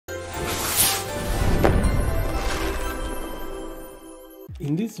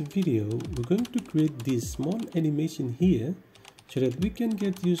In this video, we're going to create this small animation here so that we can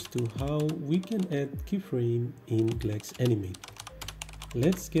get used to how we can add keyframe in Glaxnimate.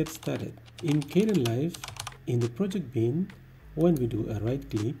 Let's get started. In Kdenlive, in the project bin, when we do a right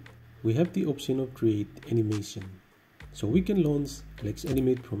click, we have the option of create animation. So we can launch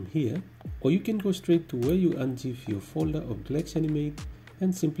Glaxnimate from here, or you can go straight to where you unzip your folder of Glaxnimate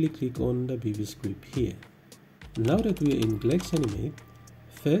and simply click on the BB script here. Now that we are in Glaxnimate,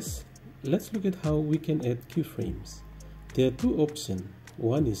 first, let's look at how we can add keyframes. There are two options.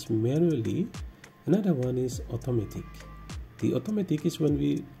 One is manually, another one is automatic. The automatic is when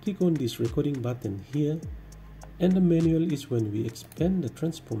we click on this recording button here, and the manual is when we expand the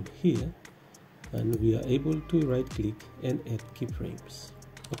transform here, and we are able to right click and add keyframes.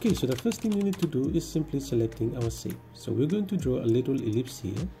 Okay, so the first thing we need to do is simply selecting our shape. So we're going to draw a little ellipse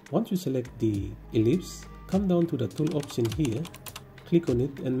here. Once we select the ellipse, come down to the tool option here, click on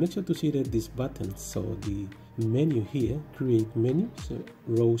it and make sure to see that this button, so the menu here, create menu, so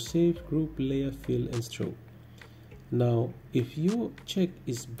row, save, group, layer, fill and stroke. Now if your check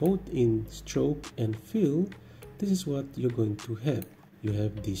is both in stroke and fill, this is what you're going to have. You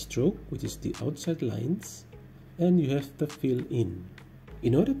have the stroke, which is the outside lines, and you have the fill in.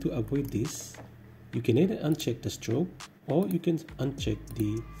 In order to avoid this, you can either uncheck the stroke or you can uncheck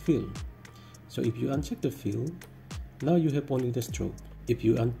the fill. So if you uncheck the fill, now you have only the stroke. If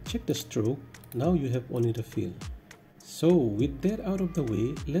you uncheck the stroke, now you have only the fill. So with that out of the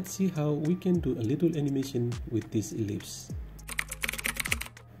way, let's see how we can do a little animation with this ellipse.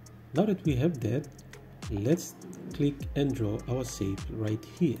 Now that we have that, let's click and draw our shape right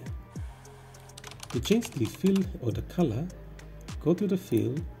here. To change the fill or the color, go to the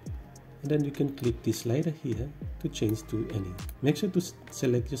fill, and then you can click the slider here to change to any. Make sure to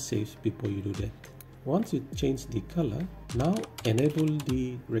select your shapes before you do that. Once you change the color, now enable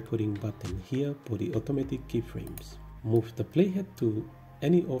the recording button here for the automatic keyframes. Move the playhead to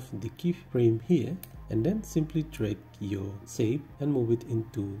any of the keyframe here, and then simply drag your shape and move it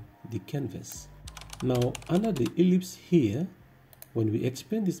into the canvas. Now under the ellipse here, when we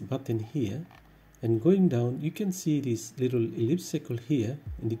expand this button here and going down, you can see this little ellipse circle here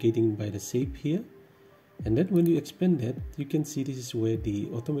indicating by the shape here. And then when you expand that, you can see this is where the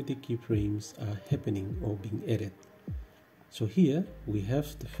automatic keyframes are happening or being added. So here we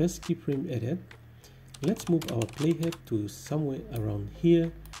have the first keyframe added. Let's move our playhead to somewhere around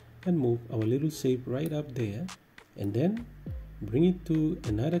here and move our little shape right up there, and then bring it to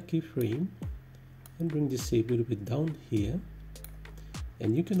another keyframe and bring the shape a little bit down here.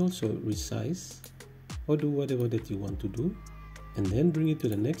 And you can also resize or do whatever that you want to do, and then bring it to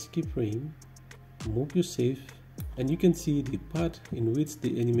the next keyframe, move your shape, and you can see the part in which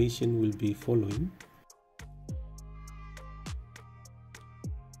the animation will be following.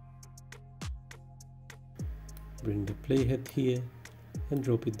 Bring the playhead here and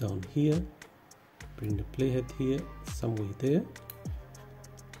drop it down here. Bring the playhead here somewhere there.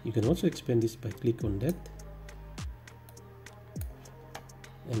 You can also expand this by click on that,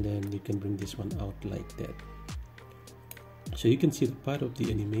 and then you can bring this one out like that. So you can see the part of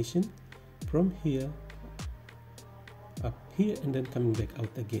the animation from here up here and then coming back out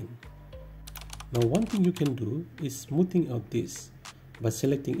again. Now one thing you can do is smoothing out this by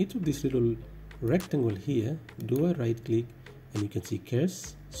selecting each of these little rectangle here, do a right click, and you can see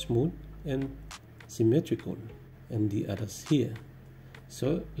curves, smooth and symmetrical, and the others here.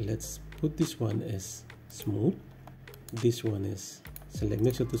 So let's put this one as smooth, this one is select,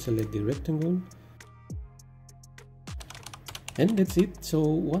 make sure to select the rectangle, and that's it. So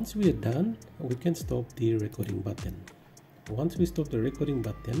once we are done, we can stop the recording button. Once we stop the recording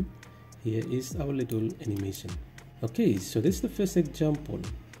button, here is our little animation. Okay, so this is the first example.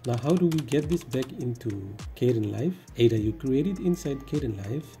 Now how do we get this back into Kdenlive? Either you create it inside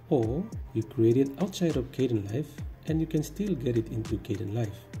Kdenlive or you create it outside of Kdenlive, and you can still get it into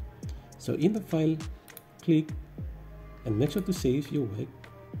Kdenlive. So in the file, click and make sure to save your work,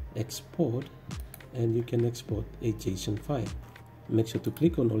 export, and you can export a JSON file. Make sure to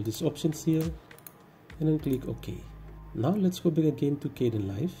click on all these options here and then click OK. Now let's go back again to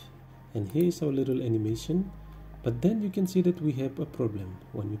Kdenlive, and here is our little animation. But then you can see that we have a problem.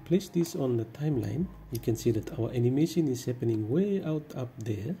 When we place this on the timeline, you can see that our animation is happening way out up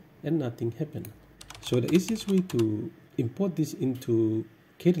there and nothing happened. So the easiest way to import this into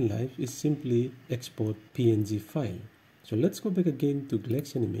Kdenlive is simply export PNG file. So let's go back again to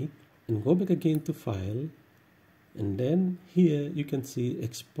Glaxnimate and go back again to file, and then here you can see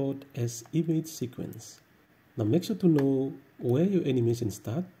export as image sequence. Now make sure to know where your animation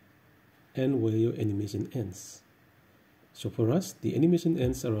starts and where your animation ends. So for us, the animation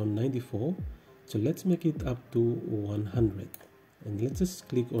ends around 94. So let's make it up to 100. And let's just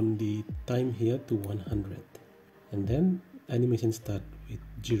click on the time here to 100. And then animation start with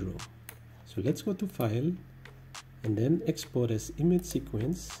 0. So let's go to File and then Export as Image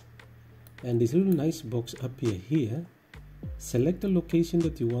Sequence. And this little nice box appear here. Select the location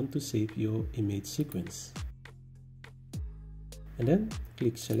that you want to save your image sequence. And then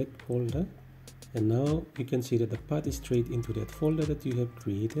click Select Folder. And now you can see that the path is straight into that folder that you have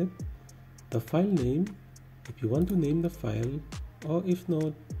created. The file name, if you want to name the file, or if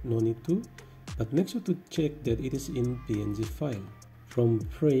not, no need to, but make sure to check that it is in PNG file. From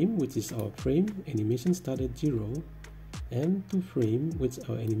frame, which is our frame, animation start at 0, and to frame, which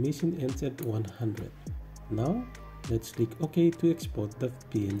our animation ends at 100. Now let's click OK to export the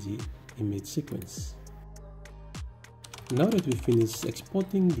PNG image sequence. Now that we finished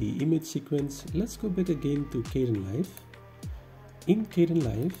exporting the image sequence, let's go back again to Kdenlive. In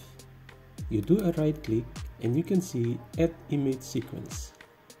Kdenlive, you do a right click and you can see Add Image Sequence.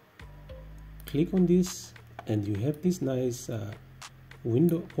 Click on this and you have this nice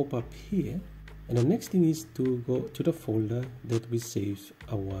window pop up here. And the next thing is to go to the folder that we save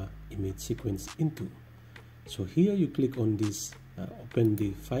our image sequence into. So here you click on this, open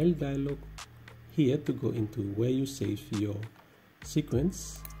the file dialog here to go into where you save your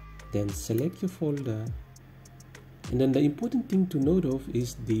sequence, then select your folder, and then the important thing to note of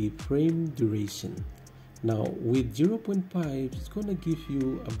is the frame duration. Now with 0.5, it's gonna give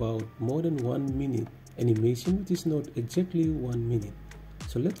you about more than 1 minute animation, which is not exactly 1 minute.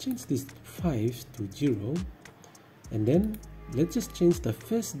 So let's change this 5 to 0, and then let's just change the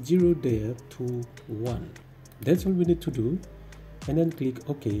first 0 there to 1. That's all we need to do. And then click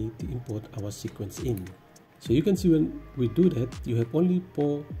OK to import our sequence in. So you can see when we do that, you have only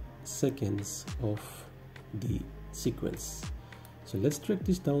 4 seconds of the sequence. So let's drag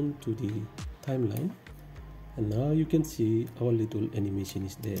this down to the timeline, and now you can see our little animation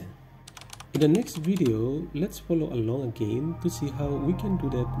is there. In the next video, let's follow along again to see how we can do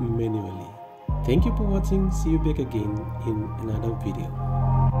that manually. Thank you for watching. See you back again in another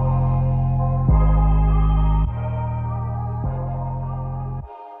video.